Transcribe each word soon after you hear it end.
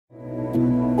Good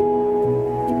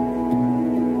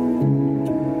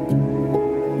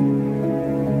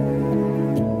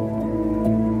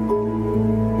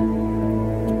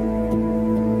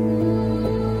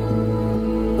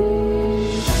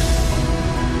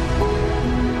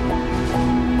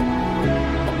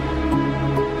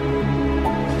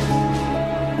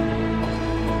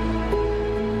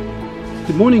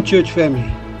morning, church family.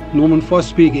 Norman Voss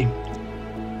speaking.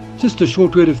 Just a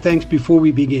short word of thanks before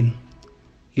we begin.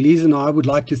 Elise and I would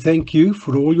like to thank you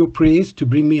for all your prayers to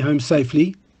bring me home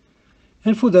safely,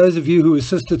 and for those of you who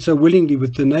assisted so willingly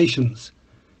with donations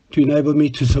to enable me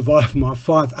to survive my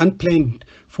flight unplanned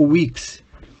for weeks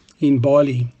in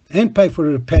Bali and pay for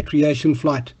a repatriation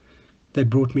flight that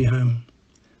brought me home.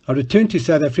 I returned to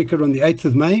South Africa on the 8th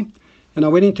of May and I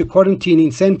went into quarantine in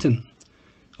Sandton.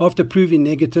 After proving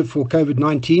negative for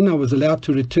COVID-19, I was allowed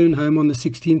to return home on the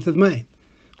 16th of May,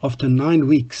 after 9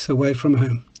 weeks away from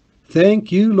home.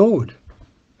 Thank you, Lord.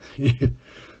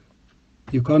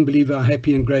 You can't believe how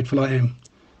happy and grateful I am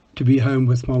to be home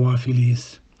with my wife,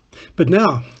 Elise. But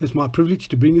now, it's my privilege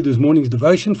to bring you this morning's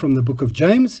devotion from the book of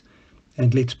James,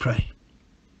 and let's pray.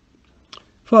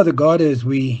 Father God, as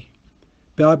we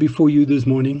bow before you this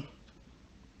morning,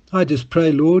 I just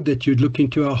pray, Lord, that you'd look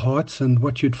into our hearts and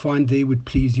what you'd find there would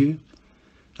please you.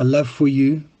 A love for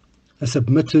you, a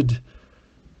submitted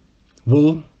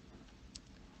will,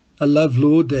 a love,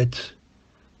 Lord, that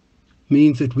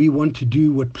means that we want to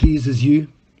do what pleases you,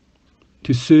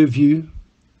 to serve you.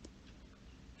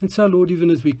 And so, Lord, even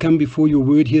as we come before your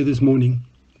word here this morning,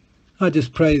 I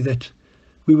just pray that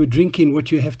we would drink in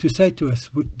what you have to say to us,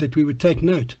 that we would take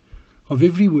note of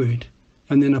every word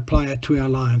and then apply it to our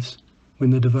lives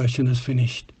when the devotion is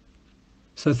finished.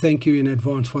 So thank you in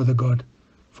advance, Father God,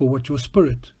 for what your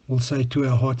Spirit will say to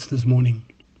our hearts this morning.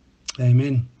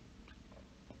 Amen.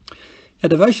 Our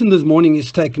devotion this morning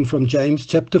is taken from James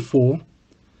chapter 4,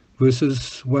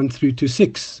 verses 1 through to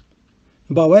 6.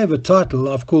 By way of a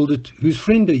title, I've called it, Whose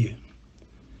Friend Are You?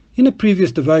 In a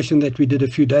previous devotion that we did a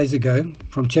few days ago,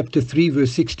 from chapter 3,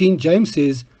 verse 16, James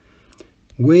says,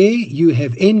 Where you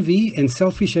have envy and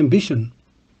selfish ambition,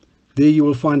 there you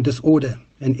will find disorder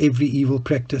and every evil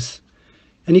practice.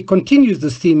 And he continues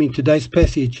this theme in today's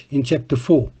passage in chapter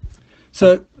 4.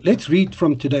 So let's read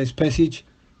from today's passage,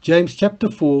 James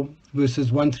chapter 4,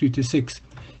 verses 1 through to 6.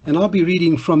 And I'll be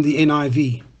reading from the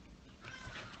NIV.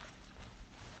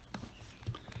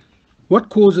 What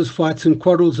causes fights and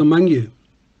quarrels among you?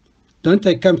 Don't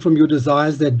they come from your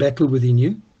desires that battle within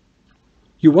you?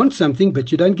 You want something,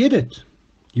 but you don't get it.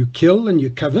 You kill and you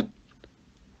covet,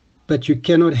 but you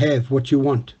cannot have what you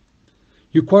want.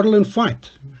 You quarrel and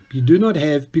fight. You do not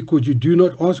have because you do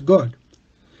not ask God.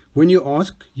 When you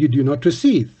ask, you do not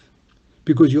receive,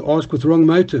 because you ask with wrong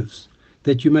motives,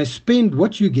 that you may spend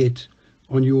what you get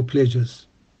on your pleasures.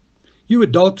 You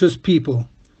adulterous people,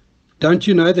 don't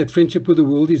you know that friendship with the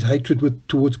world is hatred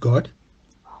towards God?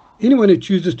 Anyone who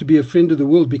chooses to be a friend of the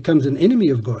world becomes an enemy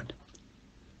of God.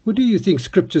 Or do you think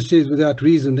Scripture says without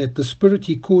reason that the Spirit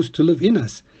he caused to live in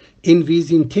us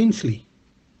envies intensely,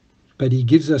 but he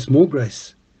gives us more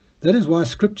grace? That is why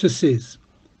Scripture says,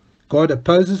 God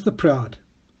opposes the proud,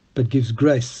 but gives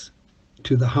grace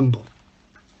to the humble.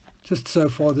 Just so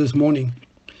far this morning.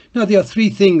 Now there are three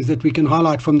things that we can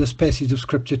highlight from this passage of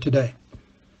Scripture today.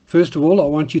 First of all, I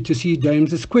want you to see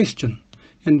James's question,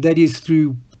 and that is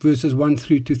through verses 1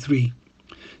 through to 3.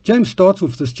 James starts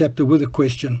off this chapter with a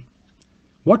question.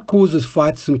 What causes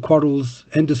fights and quarrels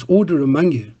and disorder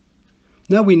among you?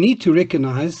 Now we need to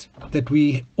recognize that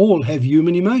we all have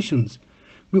human emotions.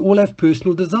 We all have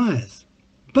personal desires.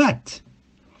 But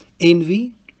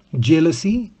envy,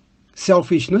 jealousy,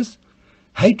 selfishness,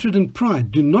 hatred and pride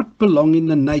do not belong in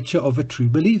the nature of a true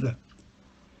believer.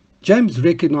 James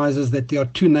recognizes that there are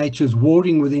two natures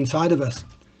warring within inside of us.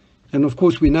 And of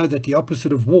course we know that the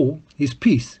opposite of war is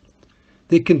peace.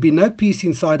 There can be no peace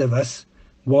inside of us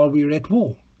while we're at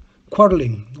war,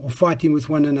 quarreling or fighting with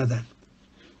one another.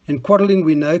 And quarreling,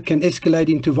 we know, can escalate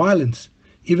into violence,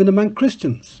 even among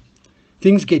Christians.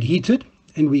 Things get heated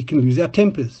and we can lose our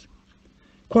tempers.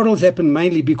 Quarrels happen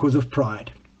mainly because of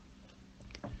pride.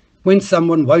 When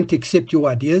someone won't accept your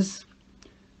ideas,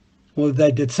 or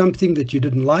they did something that you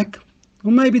didn't like,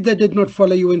 or maybe they did not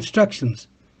follow your instructions.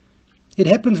 It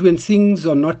happens when things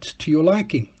are not to your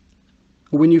liking,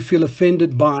 or when you feel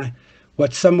offended by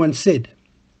what someone said.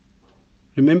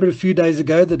 Remember a few days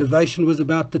ago the devotion was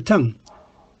about the tongue,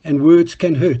 and words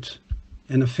can hurt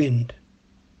and offend.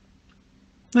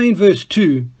 Now in verse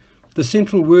 2, the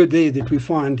central word there that we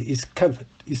find is covet,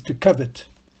 is to covet.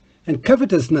 And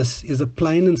covetousness is a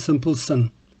plain and simple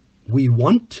sin. We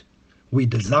want, we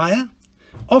desire,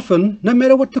 often no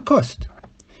matter what the cost.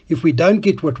 If we don't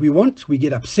get what we want, we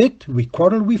get upset, we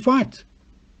quarrel, we fight.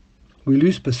 We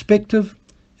lose perspective,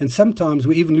 and sometimes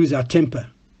we even lose our temper.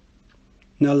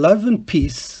 Now love and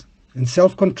peace and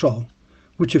self-control,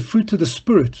 which are fruit of the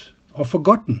Spirit, are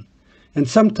forgotten, and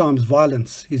sometimes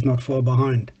violence is not far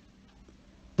behind.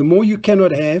 The more you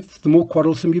cannot have, the more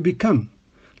quarrelsome you become,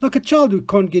 like a child who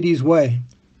can't get his way,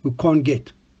 who can't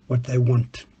get what they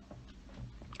want.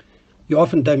 You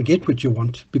often don't get what you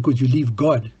want because you leave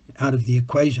God out of the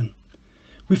equation.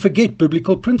 We forget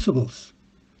biblical principles,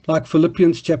 like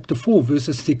Philippians chapter 4,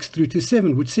 verses 6 through to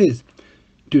 7, which says,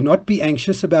 "Do not be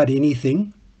anxious about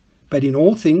anything, but in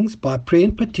all things, by prayer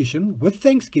and petition, with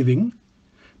thanksgiving,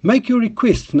 make your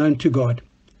requests known to God,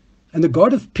 and the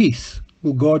God of peace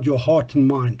will guard your heart and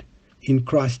mind in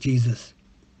Christ Jesus."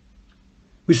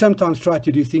 We sometimes try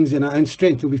to do things in our own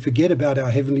strength, and we forget about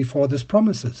our Heavenly Father's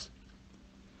promises.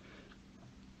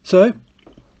 So,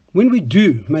 when we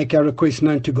do make our requests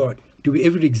known to God, do we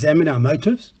ever examine our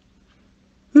motives?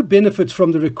 Who benefits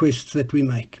from the requests that we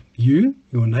make? You,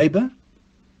 your neighbor,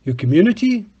 your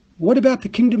community? What about the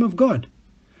kingdom of God?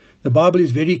 The Bible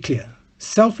is very clear.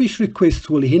 Selfish requests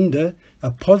will hinder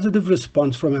a positive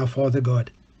response from our Father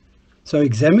God. So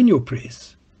examine your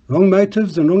prayers. Wrong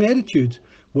motives and wrong attitudes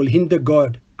will hinder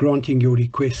God granting your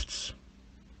requests.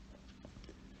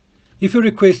 If your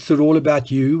requests are all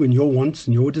about you and your wants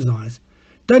and your desires,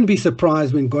 don't be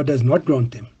surprised when God does not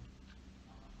grant them.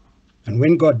 And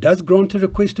when God does grant a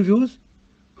request of yours,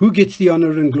 who gets the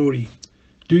honor and glory?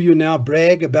 Do you now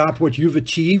brag about what you've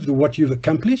achieved or what you've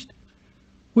accomplished?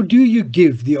 Or do you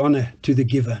give the honor to the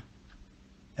giver,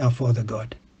 our Father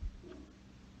God?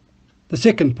 The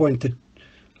second point that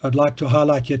I'd like to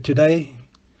highlight here today,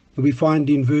 we find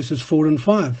in verses 4 and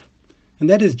 5, and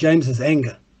that is James's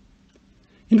anger.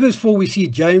 In verse 4 we see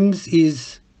James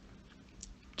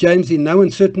in no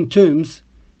uncertain terms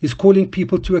is calling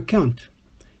people to account.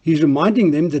 He's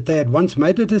reminding them that they had once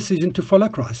made a decision to follow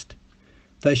Christ.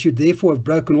 They should therefore have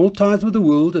broken all ties with the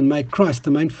world and made Christ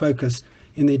the main focus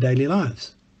in their daily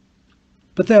lives.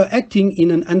 But they are acting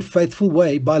in an unfaithful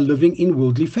way by living in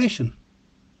worldly fashion.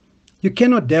 You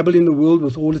cannot dabble in the world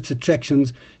with all its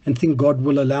attractions and think God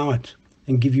will allow it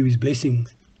and give you his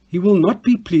blessings. He will not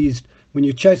be pleased when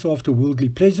you chase after worldly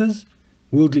pleasures,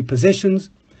 worldly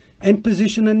possessions, and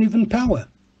position and even power.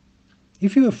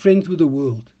 If you are friends with the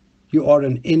world, you are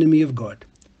an enemy of God.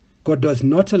 God does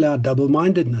not allow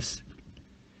double-mindedness.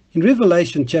 In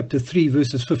Revelation chapter 3,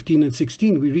 verses 15 and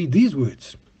 16, we read these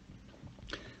words,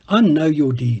 "I know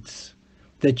your deeds,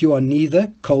 that you are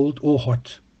neither cold or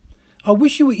hot. I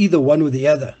wish you were either one or the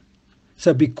other.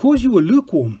 So because you were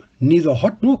lukewarm, neither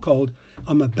hot nor cold,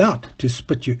 I'm about to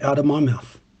spit you out of my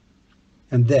mouth."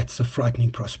 And that's a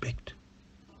frightening prospect.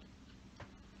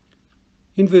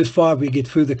 In verse 5 we get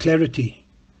further clarity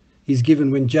is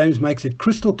given when James makes it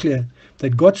crystal clear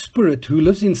that God's Spirit, who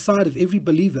lives inside of every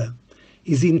believer,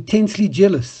 is intensely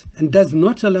jealous and does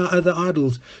not allow other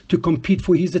idols to compete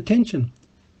for his attention.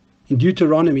 In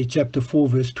Deuteronomy chapter 4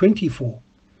 verse 24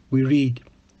 we read,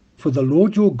 "For the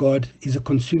Lord your God is a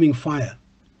consuming fire,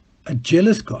 a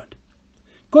jealous God.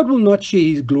 God will not share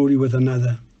his glory with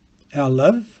another. Our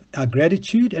love, our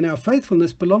gratitude, and our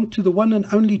faithfulness belong to the one and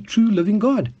only true living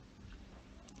God."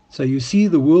 So you see,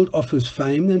 the world offers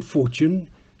fame and fortune,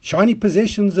 shiny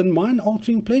possessions and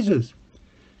mind-altering pleasures.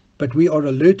 But we are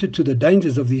alerted to the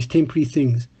dangers of these temporary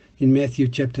things in Matthew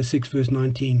chapter 6 verse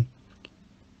 19.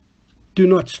 "Do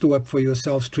not store up for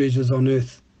yourselves treasures on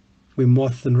earth, where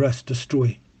moth and rust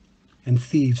destroy, and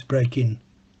thieves break in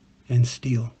and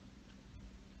steal."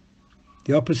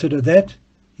 The opposite of that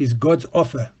is God's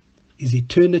offer, is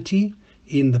eternity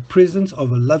in the presence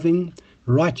of a loving,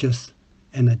 righteous,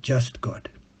 and a just God.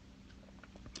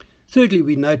 Thirdly,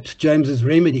 we note James's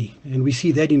remedy, and we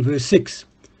see that in verse 6.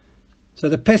 So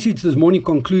the passage this morning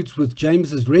concludes with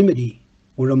James's remedy,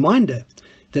 or reminder,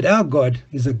 that our God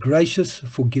is a gracious,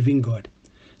 forgiving God.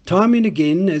 Time and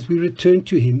again, as we return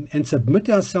to him and submit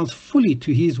ourselves fully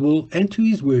to his will and to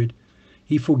his word,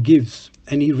 he forgives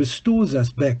and he restores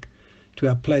us back to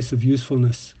our place of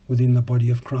usefulness within the body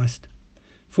of Christ.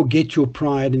 Forget your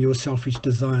pride and your selfish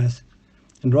desires,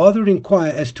 and rather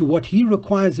inquire as to what he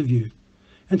requires of you,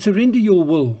 and surrender your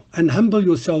will and humble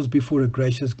yourselves before a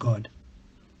gracious God.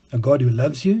 A God who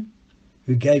loves you,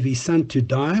 who gave his Son to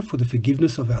die for the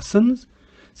forgiveness of our sins,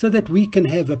 so that we can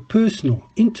have a personal,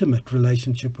 intimate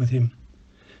relationship with him.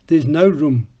 There's no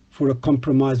room for a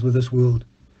compromise with this world.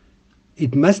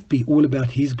 It must be all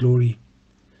about his glory.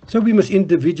 So we must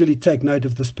individually take note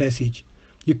of this passage.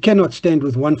 You cannot stand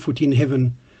with one foot in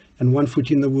heaven and one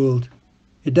foot in the world.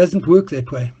 It doesn't work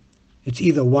that way. It's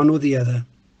either one or the other.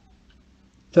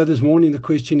 So this morning the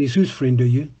question is, whose friend are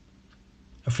you?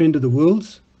 A friend of the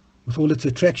world's with all its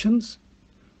attractions?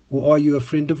 Or are you a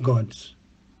friend of God's?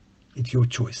 It's your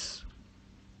choice.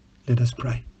 Let us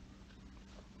pray.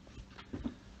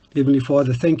 Heavenly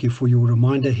Father, thank you for your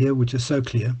reminder here, which is so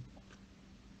clear,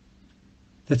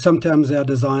 that sometimes our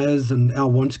desires and our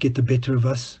wants get the better of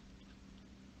us.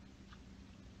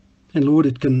 And Lord,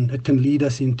 it can lead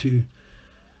us into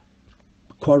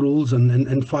quarrels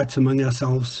and fights among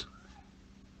ourselves.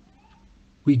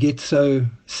 We get so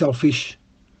selfish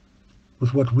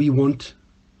with what we want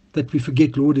that we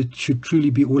forget, Lord, it should truly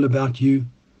be all about you.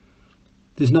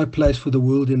 There's no place for the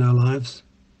world in our lives.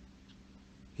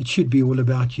 It should be all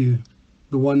about you,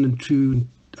 the one and true and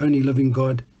only living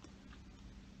God.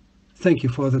 Thank you,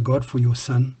 Father God, for your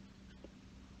Son.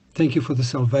 Thank you for the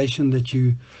salvation that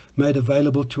you made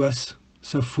available to us,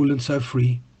 so full and so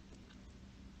free.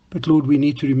 But Lord, we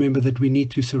need to remember that we need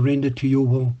to surrender to your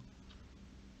will.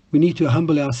 We need to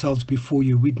humble ourselves before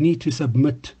you. We need to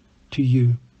submit to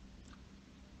you.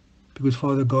 Because,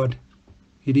 Father God,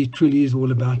 it truly is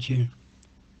all about you.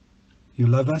 You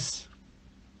love us.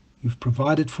 You've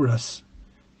provided for us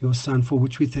your Son, for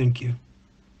which we thank you.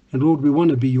 And Lord, we want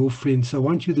to be your friends. So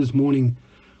won't you this morning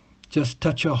just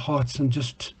touch our hearts and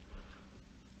just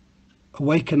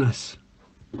awaken us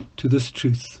to this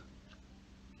truth.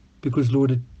 Because,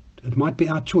 Lord, it might be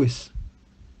our choice,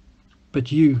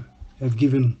 but you have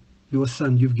given your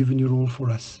Son, you've given your all for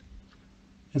us.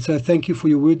 And so thank you for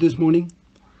your word this morning.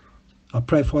 I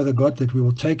pray, Father God, that we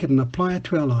will take it and apply it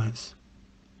to our lives,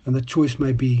 and the choice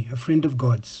may be a friend of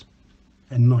God's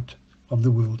and not of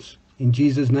the world's. In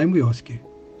Jesus' name we ask you.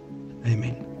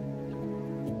 Amen.